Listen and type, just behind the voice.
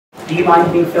Do you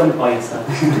mind being filmed by yourself?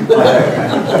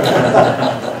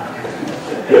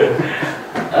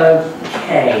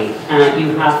 Okay,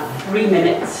 you have 3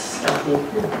 minutes starting.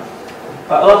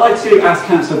 Well, I'd like to ask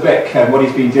Councillor Bick what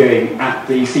he's been doing at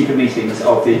the secret meetings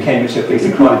of the Cambridgeshire Police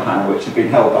and Crime Panel, which have been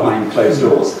held behind closed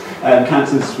doors.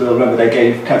 Councillors will remember they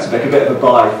gave Councillor Bick a bit of a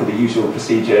bye for the usual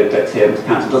procedure that the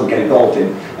council doesn't get involved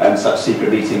in such secret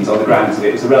meetings on the grounds that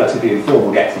it was a relatively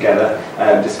informal get-together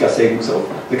discussing sort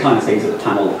of the kind of things that the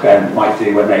panel might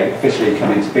do when they officially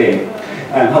come into being.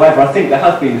 However, I think there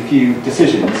have been a few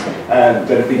decisions that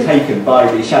have been taken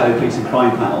by the Shadow Police and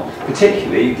Crime Panel.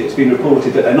 Particularly, it's been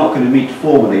reported that they're not going to meet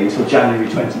formally until January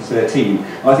 2013.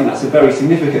 I think that's a very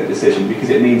significant decision because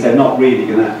it means they're not really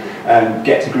going to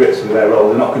get to grips with their role.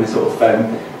 They're not going to sort of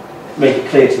make it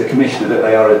clear to the Commissioner that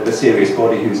they are a serious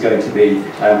body who's going to be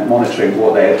monitoring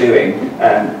what they are doing.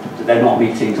 They're not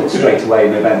meeting sort of straight away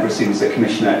in November as soon as the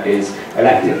Commissioner is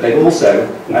elected. They've also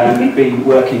been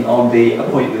working on the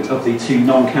appointment of the 2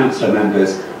 non-councillor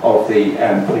members of the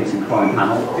Police and Crime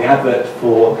Panel. The advert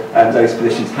for those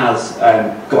positions has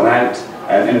gone out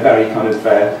in a very kind of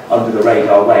under the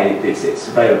radar way. It's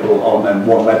available on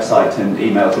one website and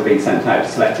emails are being sent out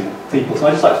to selected people. So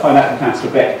I'd just like to find out from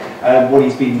Councillor Bick what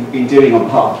he's been doing on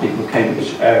behalf of people of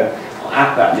Cambridge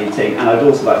at that meeting, and I'd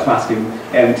also like to ask him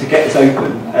to get this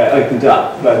opened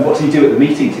up. What did he do at the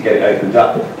meeting to get it opened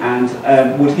up? And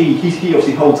would he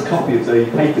obviously holds a copy of the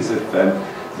papers of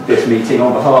this meeting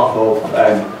on behalf of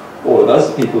all of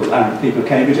us, people of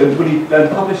Cambridge, and would he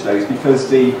publish those because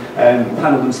the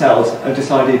panel themselves have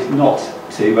decided not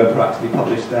to proactively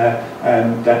publish their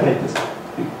papers?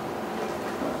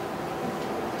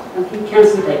 Thank you,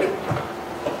 Councillor Bick.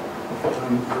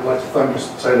 I'd like to thank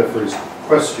Mr. Taylor for his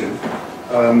question.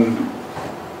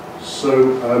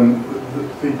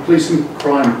 The Police and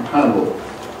Crime Panel,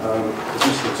 as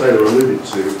Mr. Taylor alluded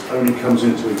to, only comes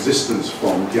into existence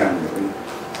from January,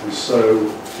 and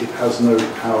so it has no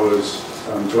powers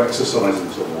to exercise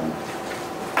until then.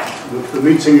 The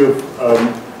meeting of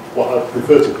what I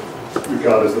prefer to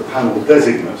regard as the panel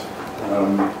designate,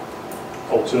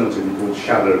 alternatively called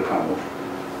Shadow Panel,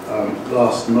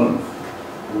 last month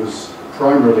was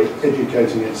primarily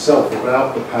educating itself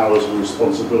about the powers and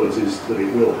responsibilities that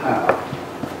it will have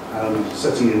and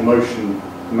setting in motion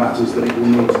matters that it will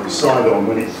need to decide on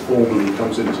when it formally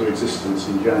comes into existence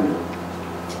in January.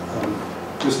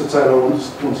 Mr. Taylor wanted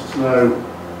to know,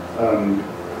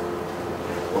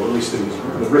 or at least in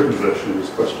the written version of his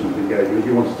question that he gave me,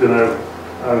 he wanted to know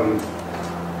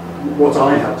what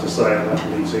I had to say at that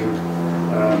meeting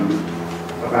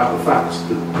about the fact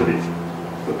that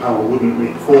the panel wouldn't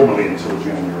meet formally until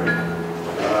January.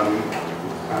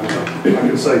 And I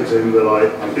can say to him that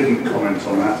I didn't comment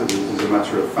on that as a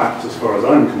matter of fact as far as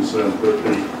I'm concerned, but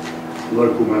the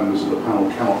local members of the panel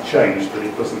cannot change that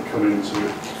it doesn't come into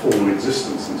formal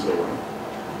existence until then.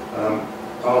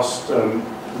 Asked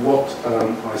what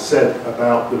I said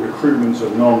about the recruitment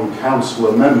of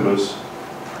non-councillor members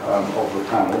of the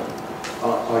panel.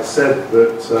 I said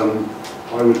that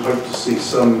I would hope to see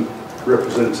some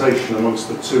representation amongst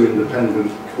the 2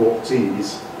 independent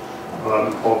courtees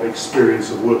of experience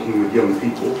of working with young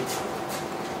people.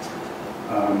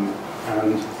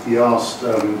 And he asked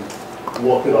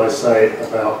what did I say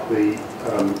about the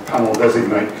panel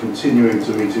designate continuing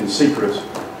to meet in secret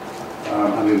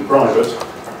and in private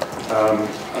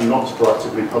and not to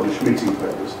proactively publish meeting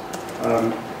papers.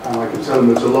 And I can tell him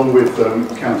that along with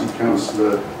County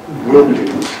Councillor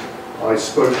Wilkins, I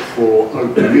spoke for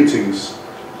open meetings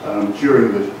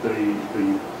during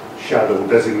the shadow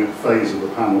designate phase of the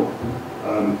panel,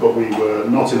 but we were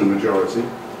not in a majority.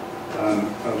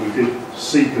 And we did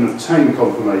seek and obtain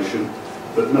confirmation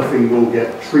that nothing will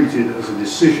get treated as a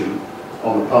decision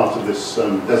on the part of this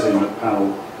designate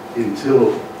panel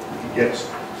until it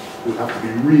would have to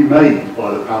be remade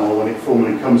by the panel when it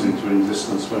formally comes into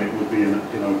existence, when it would be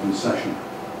in open session.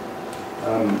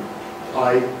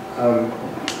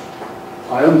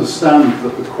 I understand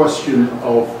that the question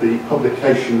of the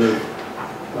publication of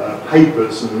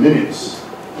papers and minutes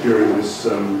during this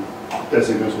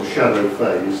designate or shadow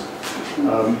phase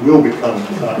will become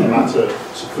a matter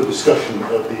for discussion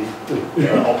at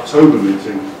the October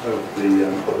meeting of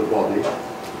the body,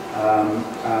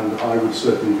 and I would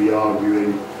certainly be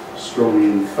arguing strongly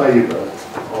in favour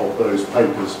of those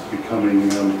papers becoming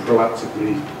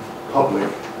proactively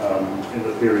public in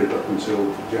the period up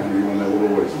until January, when there will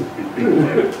always be people.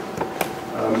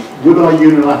 Would I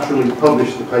unilaterally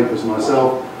publish the papers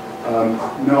myself?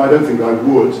 No, I don't think I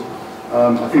would.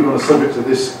 I think on a subject of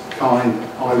this kind,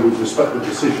 I would respect the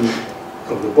decision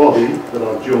of the body that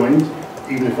I've joined,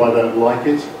 even if I don't like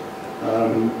it.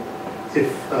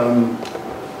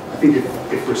 I think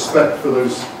if respect for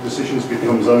those decisions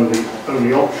becomes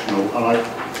only optional, and I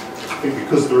think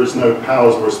because there is no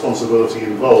powers or responsibility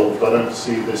involved, I don't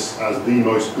see this as the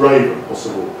most grave of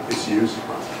possible issues.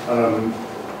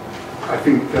 I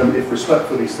think if respect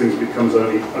for these things becomes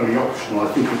only optional,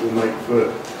 I think it will make for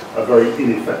a very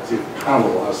ineffective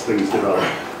panel as things develop.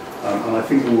 And I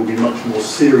think there will be much more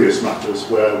serious matters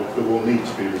where there will need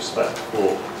to be respect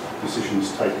for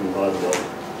decisions taken by the body.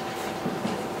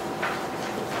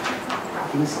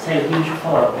 Mr. Taylor, can you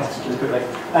follow-up question quickly?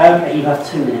 You have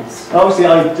 2 minutes. Obviously,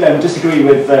 I disagree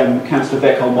with Councillor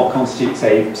Bick on what constitutes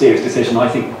a serious decision. I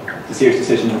think the serious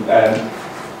decision,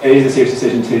 it is a serious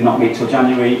decision to not meet till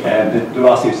January. There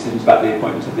are serious decisions about the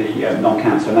appointment of the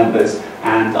non-councillor members,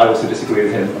 and I also disagree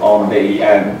with him on the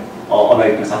on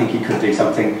openness. I think he could do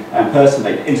something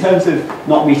personally. In terms of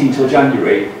not meeting till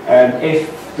January,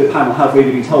 if the panel have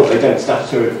really been told they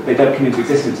don't come into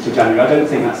existence till January, I don't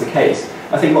think that's the case.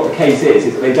 I think what the case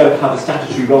is that they don't have a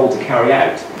statutory role to carry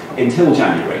out until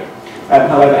January.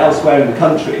 However, elsewhere in the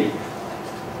country,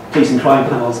 police and crime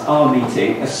panels are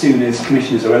meeting as soon as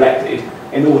commissioners are elected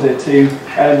in order to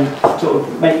sort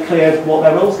of make clear what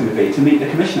their role is going to be, to meet the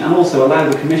commissioner, and also allow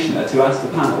the commissioner to ask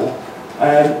the panel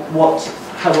what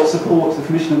support the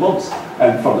commissioner wants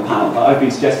from the panel. I've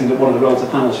been suggesting that one of the roles the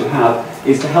panel should have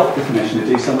is to help the commissioner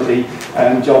do some of the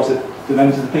jobs that the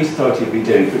members of the police authority have been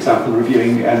doing, for example,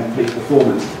 reviewing police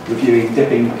performance,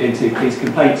 dipping into police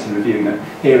complaints and reviewing them,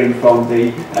 hearing from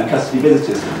the custody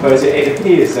visitors. Whereas it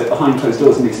appears that behind closed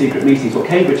doors in these secret meetings, what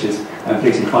Cambridgeshire's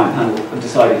police and crime panel have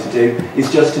decided to do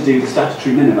is just to do the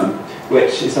statutory minimum,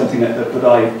 which is something that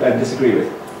I disagree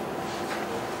with.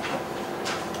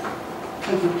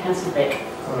 Thank you, Councillor Bick.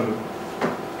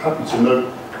 Happy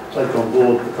to take on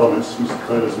board the comments Mr.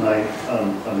 Taylor's made,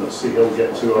 and let's see how we'll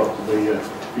get to after the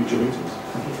future meetings.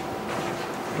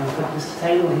 Mr.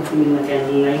 Taylor, we'll hear from you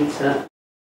again later.